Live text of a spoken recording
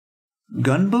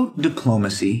Gunboat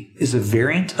Diplomacy is a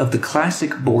variant of the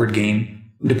classic board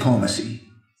game Diplomacy.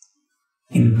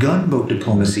 In Gunboat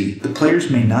Diplomacy, the players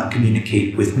may not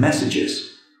communicate with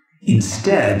messages.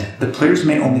 Instead, the players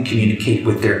may only communicate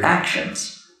with their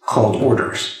actions, called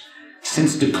orders.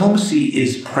 Since Diplomacy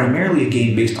is primarily a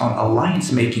game based on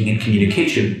alliance making and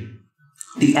communication,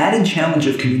 the added challenge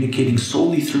of communicating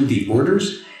solely through the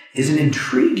orders is an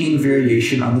intriguing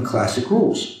variation on the classic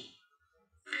rules.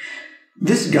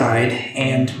 This guide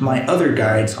and my other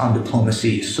guides on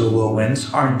Diplomacy solo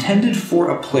wins are intended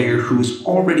for a player who is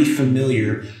already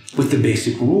familiar with the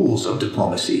basic rules of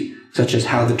Diplomacy, such as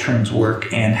how the turns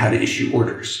work and how to issue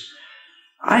orders.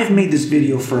 I have made this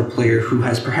video for a player who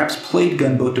has perhaps played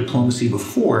Gunboat Diplomacy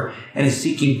before and is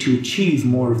seeking to achieve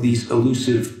more of these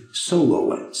elusive solo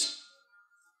wins.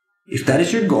 If that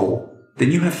is your goal,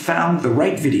 then you have found the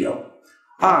right video.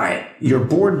 I, your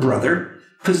board brother,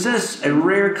 possess a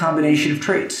rare combination of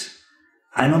traits.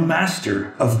 I'm a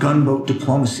master of Gunboat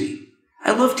Diplomacy.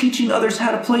 I love teaching others how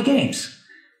to play games.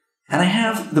 And I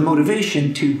have the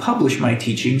motivation to publish my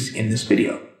teachings in this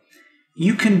video.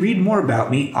 You can read more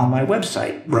about me on my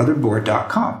website,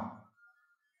 brotherboard.com.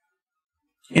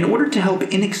 In order to help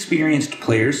inexperienced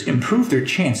players improve their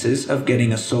chances of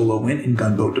getting a solo win in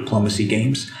Gunboat Diplomacy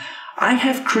games, I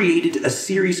have created a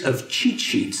series of cheat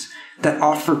sheets that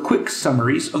offer quick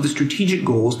summaries of the strategic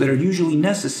goals that are usually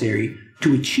necessary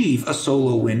to achieve a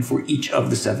solo win for each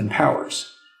of the 7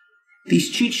 powers.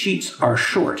 These cheat sheets are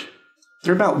short.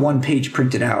 They're about 1 page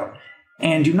printed out,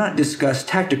 and do not discuss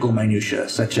tactical minutiae,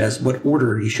 such as what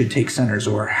order you should take centers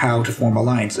or how to form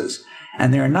alliances,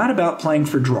 and they are not about playing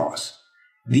for draws.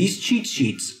 These cheat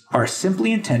sheets are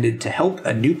simply intended to help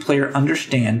a new player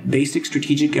understand basic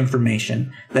strategic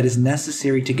information that is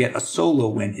necessary to get a solo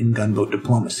win in Gunboat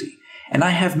Diplomacy, and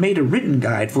I have made a written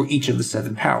guide for each of the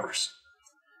 7 powers.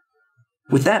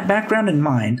 With that background in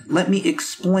mind, let me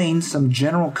explain some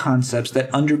general concepts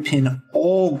that underpin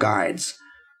all guides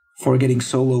for getting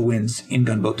solo wins in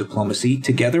Gunboat Diplomacy,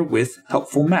 together with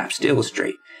helpful maps to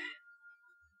illustrate.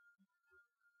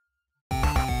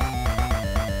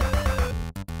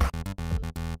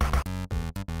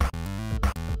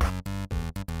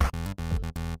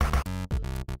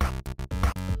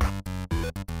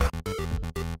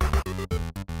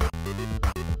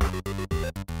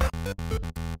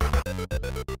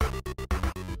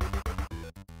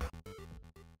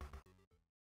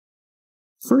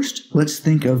 First, let's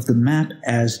think of the map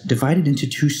as divided into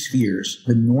 2 spheres,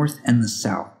 the north and the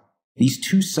south. These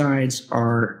 2 sides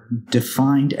are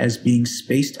defined as being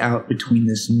spaced out between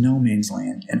this no man's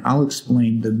land, and I'll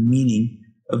explain the meaning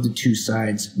of the 2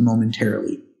 sides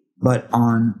momentarily. But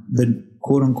on the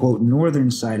quote-unquote northern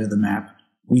side of the map,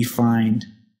 we find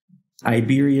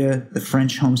Iberia, the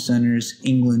French home centers,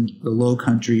 England, the Low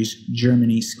Countries,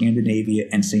 Germany, Scandinavia,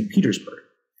 and St. Petersburg.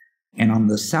 And on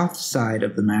the south side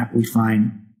of the map, we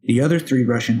find the other 3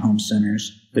 Russian home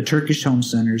centers, the Turkish home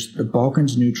centers, the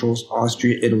Balkans neutrals,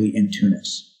 Austria, Italy, and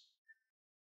Tunis.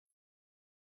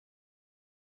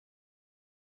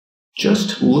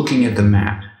 Just looking at the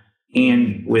map,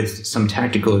 and with some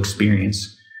tactical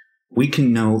experience, we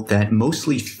can know that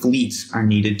mostly fleets are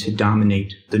needed to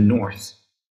dominate the north.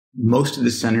 Most of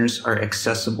the centers are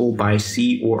accessible by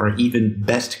sea or are even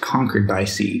best conquered by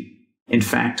sea. In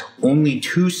fact, only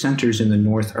 2 centers in the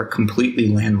north are completely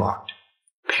landlocked: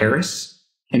 Paris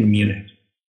and Munich.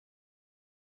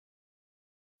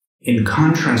 In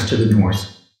contrast to the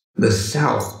north, the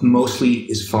south mostly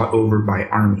is fought over by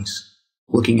armies.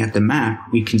 Looking at the map,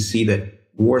 we can see that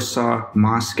Warsaw,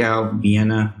 Moscow,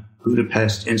 Vienna,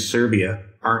 Budapest, and Serbia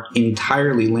are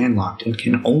entirely landlocked and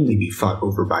can only be fought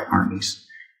over by armies.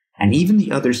 And even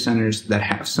the other centers that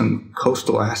have some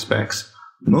coastal aspects,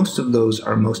 most of those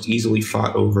are most easily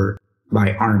fought over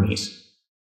by armies.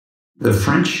 The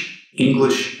French,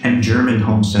 English, and German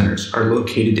home centers are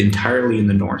located entirely in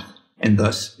the north, and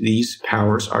thus these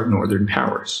powers are northern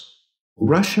powers.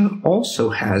 Russia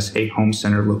also has a home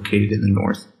center located in the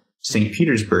north, St.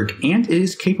 Petersburg, and it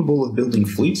is capable of building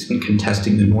fleets and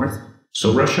contesting the north,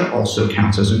 so Russia also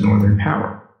counts as a northern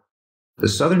power. The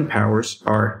southern powers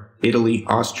are Italy,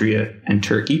 Austria, and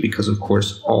Turkey, because of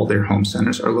course all their home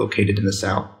centers are located in the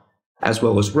south, as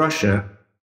well as Russia,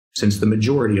 since the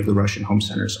majority of the Russian home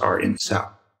centers are in the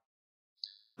south.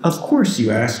 Of course,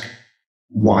 you ask,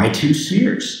 why 2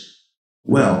 spheres?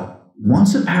 Well,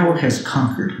 once a power has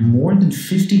conquered more than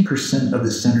 50% of the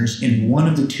centers in one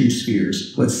of the 2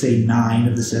 spheres, let's say 9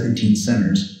 of the 17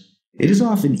 centers, it is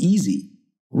often easy,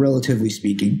 relatively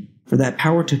speaking, for that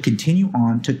power to continue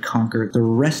on to conquer the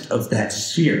rest of that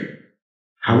sphere.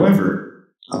 However,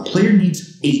 a player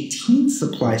needs 18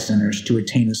 supply centers to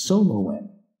attain a solo win,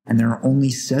 and there are only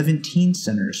 17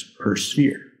 centers per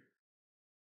sphere.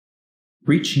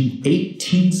 Reaching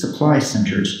 18 supply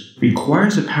centers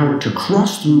requires a power to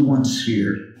cross through one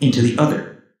sphere into the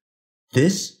other.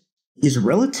 This is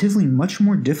relatively much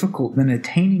more difficult than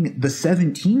attaining the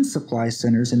 17 supply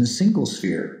centers in a single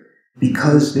sphere,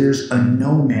 because there's a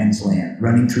no man's land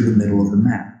running through the middle of the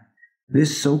map.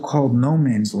 This so-called no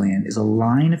man's land is a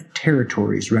line of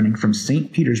territories running from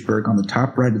St. Petersburg on the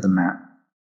top right of the map,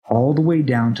 all the way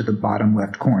down to the bottom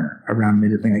left corner around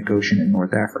mid-Atlantic Ocean in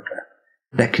North Africa,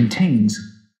 that contains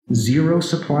 0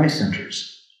 supply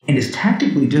centers and is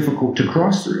tactically difficult to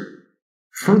cross through.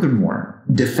 Furthermore,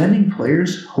 defending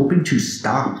players hoping to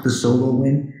stop the solo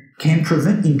win can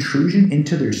prevent intrusion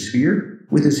into their sphere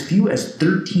with as few as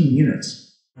 13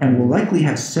 units, and will likely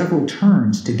have several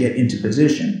turns to get into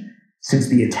position, since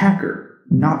the attacker,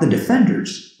 not the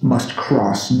defenders, must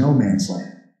cross no man's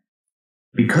land.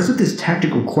 Because of this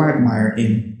tactical quagmire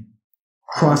in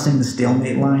crossing the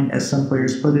stalemate line, as some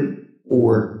players put it,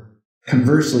 or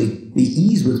conversely, the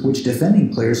ease with which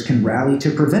defending players can rally to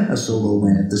prevent a solo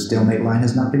win if the stalemate line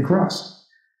has not been crossed.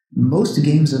 Most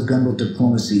games of Gunboat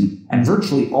Diplomacy, and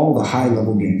virtually all the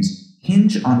high-level games,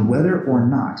 hinge on whether or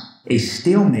not a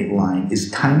stalemate line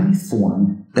is timely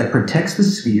formed that protects the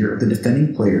sphere of the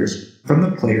defending players from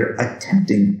the player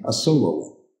attempting a solo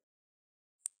win.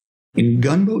 In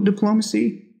Gunboat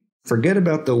Diplomacy, forget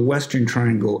about the Western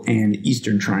Triangle and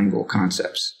Eastern Triangle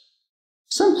concepts.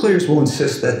 Some players will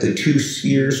insist that the 2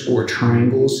 spheres or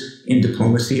triangles in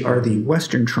diplomacy are the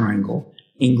Western Triangle,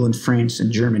 England, France,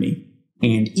 and Germany,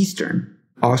 and Eastern,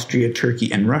 Austria,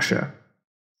 Turkey, and Russia,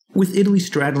 with Italy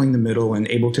straddling the middle and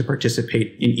able to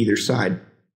participate in either side.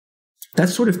 That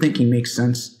sort of thinking makes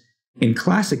sense in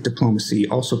classic diplomacy,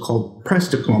 also called press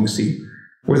diplomacy,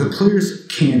 where the players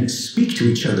can speak to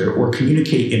each other or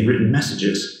communicate in written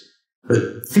messages.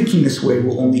 But thinking this way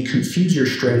will only confuse your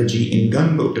strategy in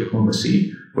gunboat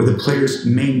diplomacy, where the players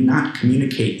may not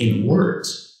communicate in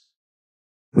words.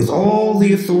 With all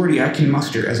the authority I can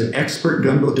muster as an expert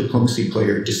gunboat diplomacy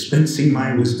player dispensing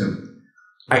my wisdom,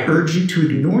 I urge you to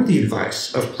ignore the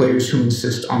advice of players who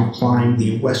insist on applying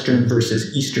the Western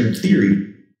versus Eastern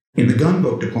theory in the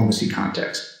gunboat diplomacy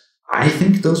context. I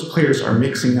think those players are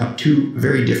mixing up 2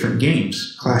 very different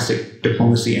games, classic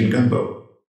diplomacy and gunboat.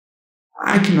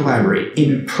 I can elaborate.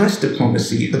 In press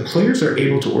diplomacy, the players are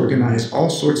able to organize all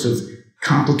sorts of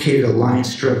complicated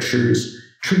alliance structures,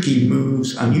 tricky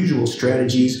moves, unusual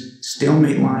strategies,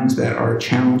 stalemate lines that are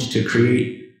challenged to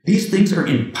create. These things are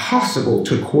impossible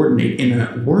to coordinate in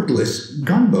a wordless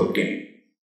gunboat game.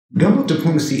 Gunboat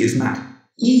diplomacy is not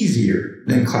easier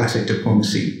than classic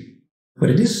diplomacy, but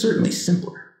it is certainly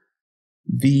simpler.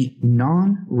 The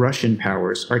non-Russian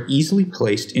powers are easily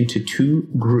placed into 2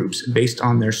 groups based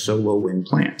on their solo win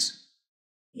plans.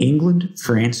 England,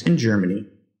 France, and Germany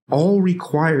all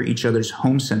require each other's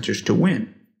home centers to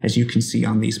win, as you can see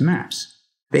on these maps.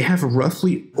 They have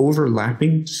roughly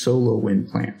overlapping solo win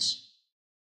plans.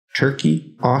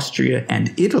 Turkey, Austria,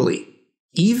 and Italy,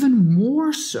 even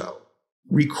more so,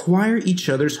 require each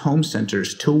other's home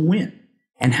centers to win,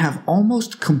 and have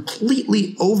almost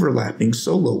completely overlapping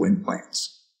solo win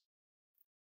plans.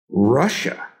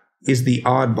 Russia is the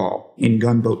oddball in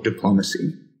gunboat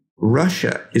diplomacy.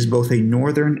 Russia is both a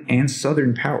northern and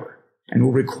southern power, and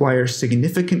will require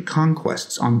significant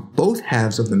conquests on both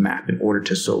halves of the map in order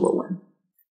to solo win.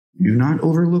 Do not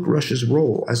overlook Russia's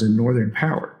role as a northern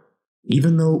power,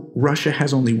 even though Russia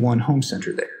has only one home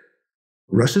center there.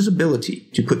 Russia's ability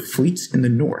to put fleets in the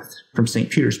north from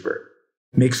St. Petersburg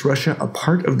makes Russia a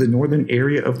part of the northern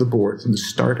area of the board from the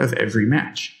start of every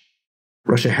match.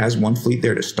 Russia has 1 fleet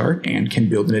there to start and can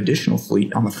build an additional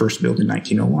fleet on the first build in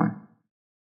 1901.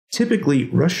 Typically,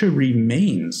 Russia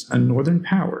remains a northern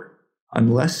power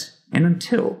unless and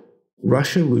until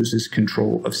Russia loses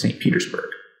control of St. Petersburg.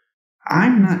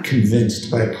 I'm not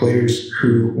convinced by players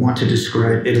who want to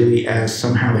describe Italy as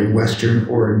somehow a Western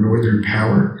or a northern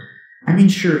power. I mean,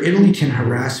 sure, Italy can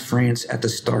harass France at the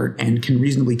start and can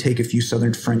reasonably take a few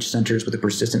southern French centers with a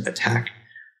persistent attack,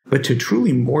 but to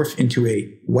truly morph into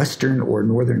a Western or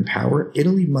northern power,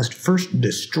 Italy must first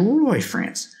destroy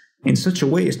France in such a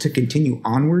way as to continue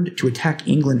onward to attack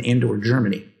England and/or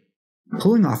Germany.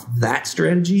 Pulling off that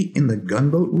strategy in the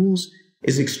gunboat rules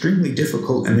is extremely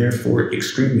difficult and therefore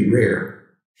extremely rare.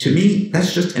 To me,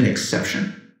 that's just an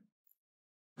exception.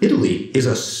 Italy is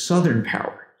a southern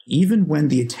power, even when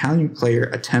the Italian player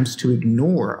attempts to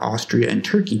ignore Austria and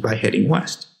Turkey by heading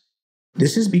west.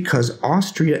 This is because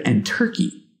Austria and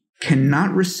Turkey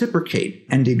cannot reciprocate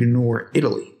and ignore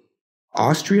Italy.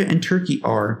 Austria and Turkey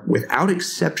are, without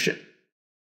exception,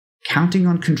 counting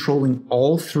on controlling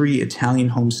all 3 Italian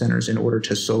home centers in order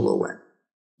to solo win.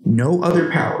 No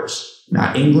other powers,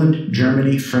 not England,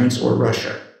 Germany, France, or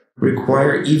Russia,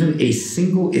 require even a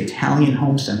single Italian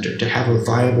home center to have a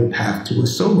viable path to a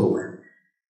solo win.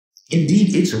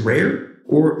 Indeed, it's rare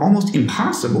or almost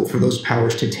impossible for those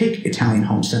powers to take Italian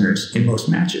home centers in most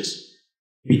matches.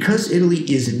 Because Italy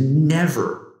is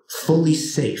never fully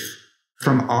safe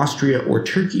from Austria or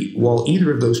Turkey while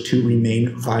either of those two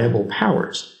remain viable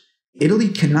powers, Italy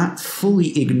cannot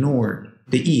fully ignore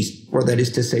the East, or that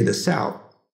is to say the South,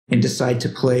 and decide to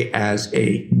play as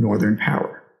a northern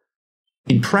power.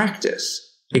 In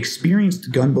practice,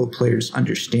 experienced gunboat players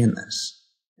understand this.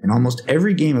 In almost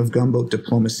every game of gunboat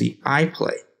diplomacy I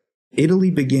play,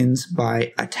 Italy begins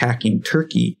by attacking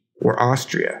Turkey or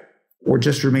Austria, or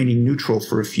just remaining neutral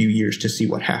for a few years to see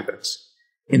what happens.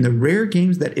 In the rare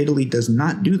games that Italy does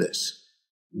not do this,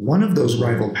 one of those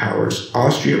rival powers,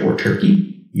 Austria or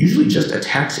Turkey, usually just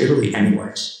attacks Italy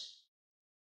anyways.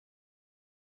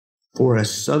 For a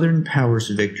southern power's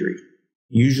victory,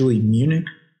 usually Munich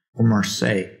or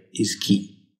Marseille is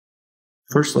key.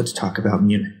 First, let's talk about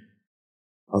Munich.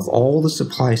 Of all the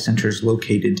supply centers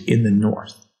located in the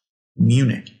north,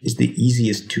 Munich is the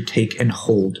easiest to take and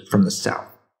hold from the south.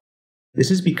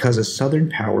 This is because a southern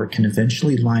power can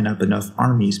eventually line up enough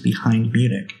armies behind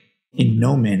Munich in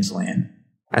no man's land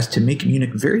as to make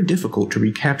Munich very difficult to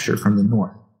recapture from the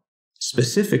north.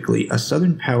 Specifically, a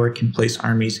southern power can place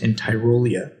armies in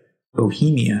Tyrolia,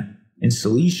 Bohemia, and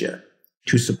Silesia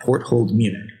to support hold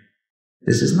Munich.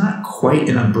 This is not quite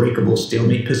an unbreakable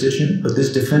stalemate position, but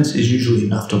this defense is usually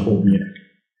enough to hold Munich.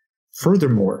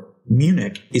 Furthermore,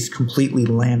 Munich is completely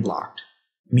landlocked.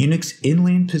 Munich's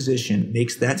inland position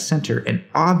makes that center an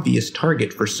obvious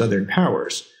target for southern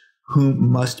powers, who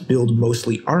must build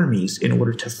mostly armies in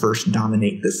order to first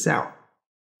dominate the south,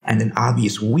 and an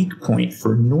obvious weak point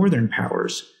for northern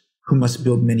powers, who must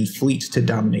build many fleets to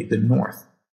dominate the north.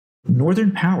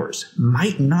 Northern powers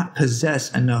might not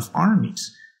possess enough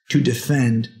armies to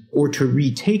defend or to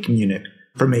retake Munich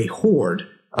from a horde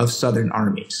of southern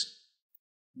armies.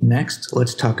 Next,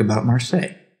 let's talk about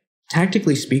Marseille.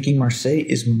 Tactically speaking, Marseille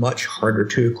is much harder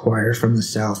to acquire from the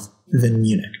south than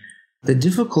Munich. The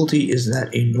difficulty is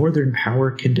that a northern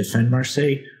power can defend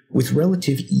Marseille with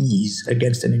relative ease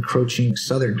against an encroaching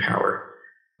southern power.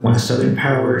 When a southern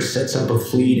power sets up a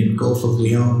fleet in Gulf of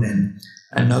Lyon and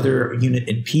another unit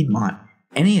in Piedmont,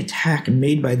 any attack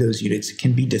made by those units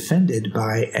can be defended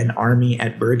by an army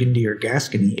at Burgundy or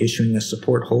Gascony issuing a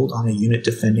support hold on a unit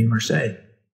defending Marseille.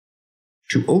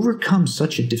 To overcome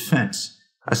such a defense,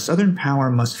 a southern power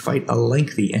must fight a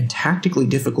lengthy and tactically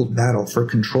difficult battle for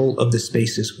control of the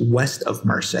spaces west of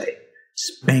Marseille,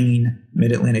 Spain,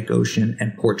 Mid-Atlantic Ocean,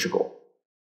 and Portugal.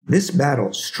 This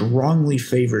battle strongly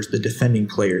favors the defending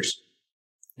players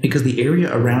because the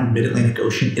area around Mid-Atlantic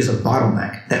Ocean is a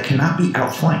bottleneck that cannot be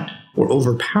outflanked or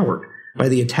overpowered by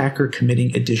the attacker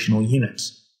committing additional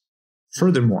units.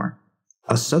 Furthermore,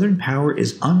 a southern power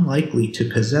is unlikely to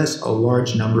possess a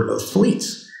large number of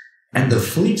fleets, and the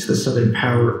fleets the southern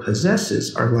power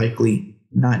possesses are likely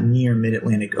not near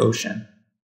Mid-Atlantic Ocean.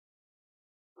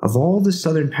 Of all the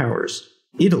southern powers,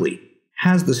 Italy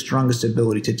has the strongest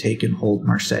ability to take and hold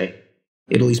Marseille.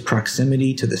 Italy's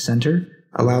proximity to the center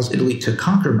allows Italy to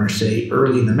conquer Marseille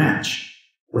early in the match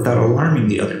without alarming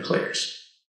the other players.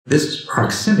 This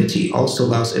proximity also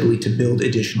allows Italy to build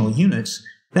additional units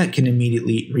that can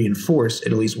immediately reinforce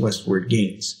Italy's westward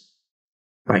gains.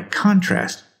 By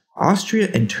contrast, Austria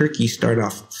and Turkey start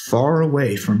off far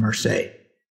away from Marseille.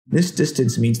 This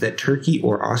distance means that Turkey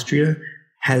or Austria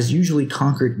has usually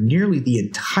conquered nearly the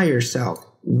entire south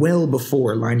well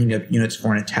before lining up units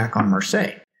for an attack on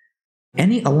Marseille.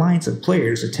 Any alliance of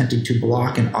players attempting to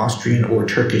block an Austrian or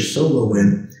Turkish solo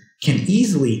win can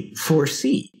easily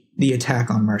foresee the attack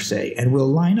on Marseille and will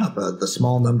line up the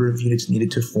small number of units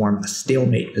needed to form a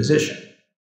stalemate position.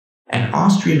 An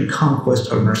Austrian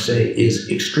conquest of Marseille is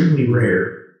extremely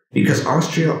rare because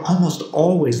Austria almost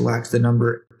always lacks the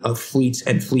number of fleets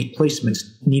and fleet placements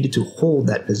needed to hold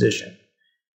that position.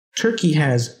 Turkey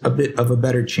has a bit of a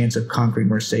better chance of conquering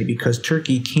Marseille because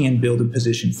Turkey can build and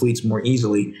position fleets more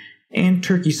easily, and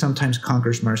Turkey sometimes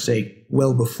conquers Marseille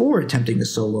well before attempting the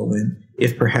solo win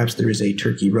if perhaps there is a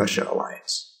Turkey-Russia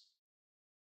alliance.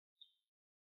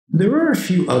 There are a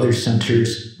few other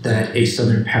centers that a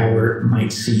southern power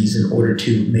might seize in order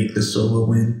to make the solo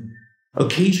win.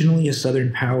 Occasionally, a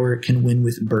southern power can win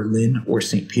with Berlin or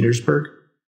St. Petersburg.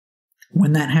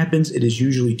 When that happens, it is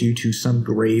usually due to some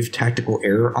grave tactical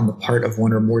error on the part of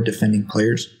one or more defending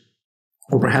players,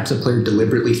 or perhaps a player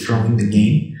deliberately throwing the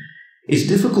game. It's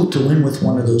difficult to win with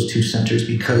one of those two centers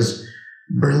because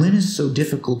Berlin is so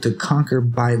difficult to conquer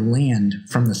by land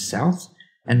from the south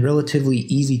and relatively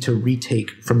easy to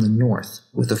retake from the north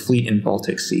with a fleet in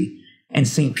Baltic Sea, and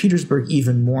St. Petersburg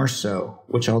even more so,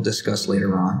 which I'll discuss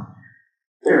later on.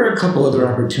 There are a couple other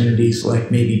opportunities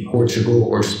like maybe Portugal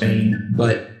or Spain,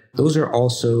 but those are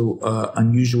also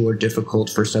unusual or difficult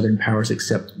for southern powers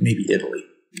except maybe Italy.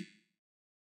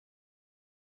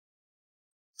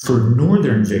 For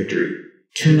northern victory,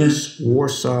 Tunis,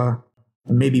 Warsaw,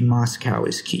 and maybe Moscow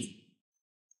is key.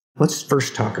 Let's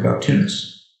first talk about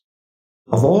Tunis.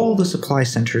 Of all the supply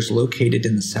centers located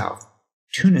in the south,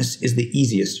 Tunis is the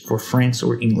easiest for France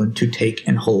or England to take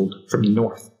and hold from the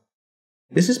north.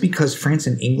 This is because France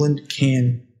and England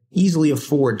can easily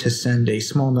afford to send a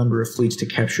small number of fleets to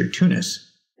capture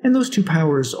Tunis, and those two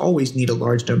powers always need a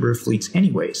large number of fleets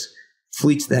anyways,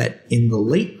 fleets that in the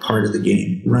late part of the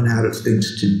game run out of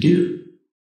things to do.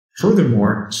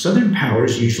 Furthermore, southern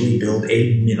powers usually build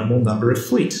a minimal number of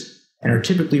fleets, and are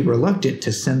typically reluctant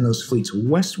to send those fleets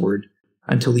westward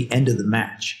until the end of the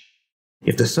match.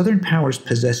 If the southern powers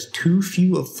possess too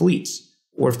few of fleets,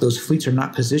 or if those fleets are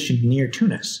not positioned near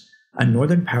Tunis, a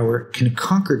northern power can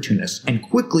conquer Tunis and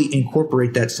quickly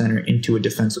incorporate that center into a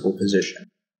defensible position.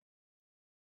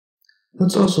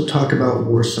 Let's also talk about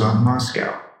Warsaw and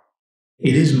Moscow.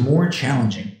 It is more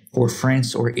challenging for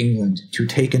France or England to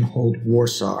take and hold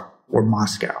Warsaw or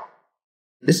Moscow.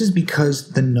 This is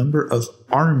because the number of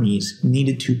armies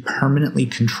needed to permanently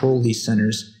control these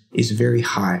centers is very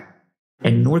high,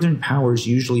 and northern powers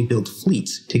usually build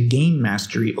fleets to gain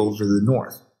mastery over the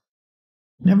north.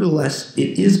 Nevertheless,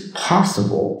 it is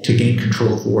possible to gain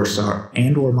control of Warsaw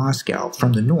and or Moscow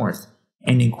from the north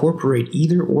and incorporate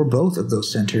either or both of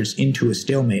those centers into a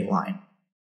stalemate line.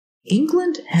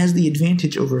 England has the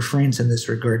advantage over France in this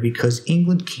regard because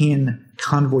England can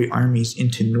convoy armies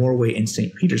into Norway and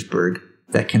St. Petersburg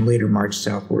that can later march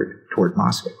southward toward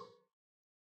Moscow.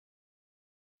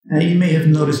 Now, you may have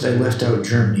noticed I left out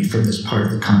Germany from this part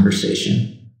of the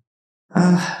conversation.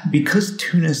 Because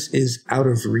Tunis is out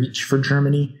of reach for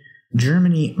Germany,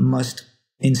 Germany must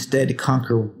instead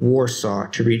conquer Warsaw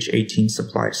to reach 18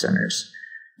 supply centers.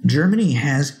 Germany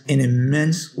has an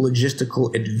immense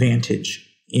logistical advantage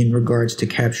in regards to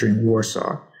capturing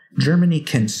Warsaw. Germany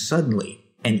can suddenly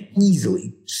and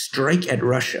easily strike at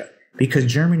Russia because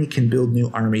Germany can build new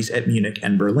armies at Munich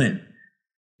and Berlin.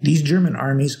 These German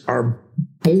armies are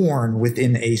born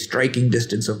within a striking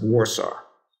distance of Warsaw.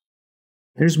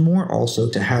 There's more also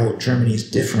to how Germany is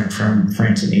different from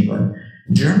France and England.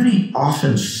 Germany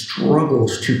often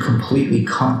struggles to completely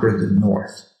conquer the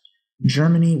north.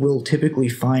 Germany will typically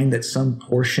find that some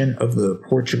portion of the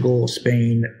Portugal,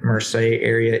 Spain, Marseille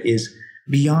area is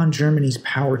beyond Germany's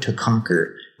power to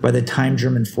conquer by the time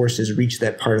German forces reach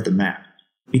that part of the map,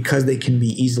 because they can be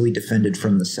easily defended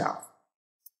from the south.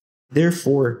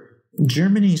 Therefore,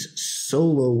 Germany's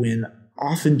solo win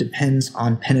often depends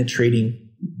on penetrating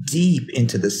deep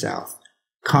into the south,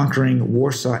 conquering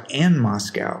Warsaw and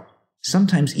Moscow,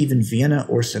 sometimes even Vienna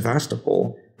or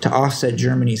Sevastopol, to offset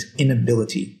Germany's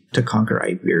inability to conquer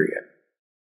Iberia.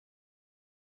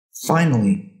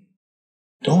 Finally,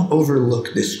 don't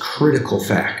overlook this critical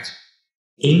fact.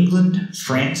 England,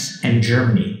 France, and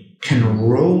Germany can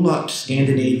roll up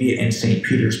Scandinavia and St.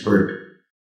 Petersburg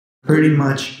pretty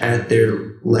much at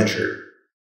their leisure.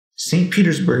 St.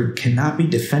 Petersburg cannot be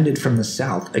defended from the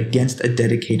south against a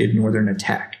dedicated northern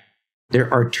attack.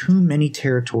 There are too many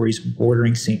territories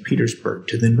bordering St. Petersburg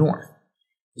to the north.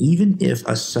 Even if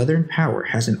a southern power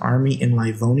has an army in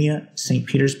Livonia, St.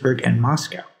 Petersburg, and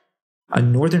Moscow, a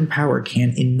northern power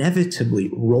can inevitably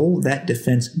roll that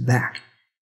defense back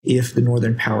if the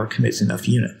northern power commits enough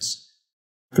units.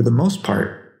 For the most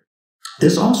part,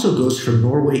 this also goes for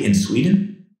Norway and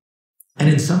Sweden, and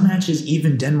in some matches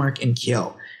even Denmark and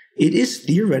Kiel. It is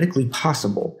theoretically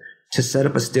possible to set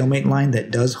up a stalemate line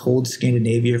that does hold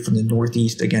Scandinavia from the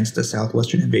northeast against a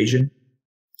southwestern invasion,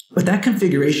 but that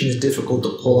configuration is difficult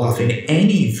to pull off in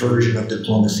any version of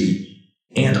diplomacy,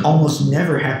 and almost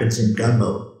never happens in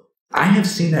gunboat. I have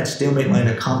seen that stalemate line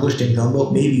accomplished in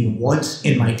gunboat maybe once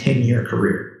in my 10-year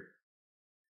career.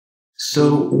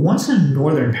 So once a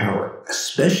northern power,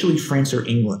 especially France or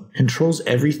England, controls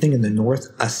everything in the north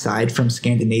aside from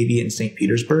Scandinavia and St.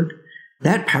 Petersburg,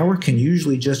 that power can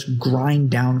usually just grind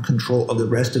down control of the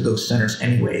rest of those centers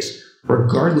anyways,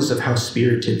 regardless of how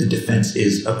spirited the defense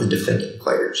is of the defending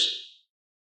players.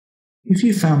 If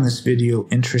you found this video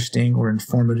interesting or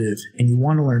informative and you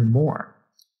want to learn more,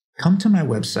 come to my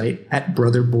website at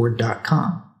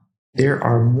brotherboard.com. There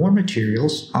are more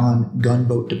materials on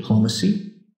gunboat diplomacy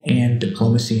and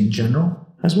diplomacy in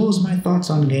general, as well as my thoughts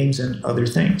on games and other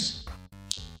things.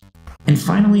 And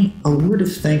finally, a word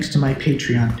of thanks to my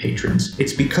Patreon patrons.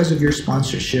 It's because of your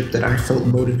sponsorship that I felt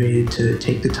motivated to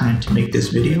take the time to make this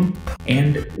video,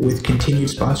 and with continued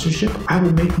sponsorship, I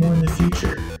will make more in the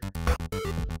future.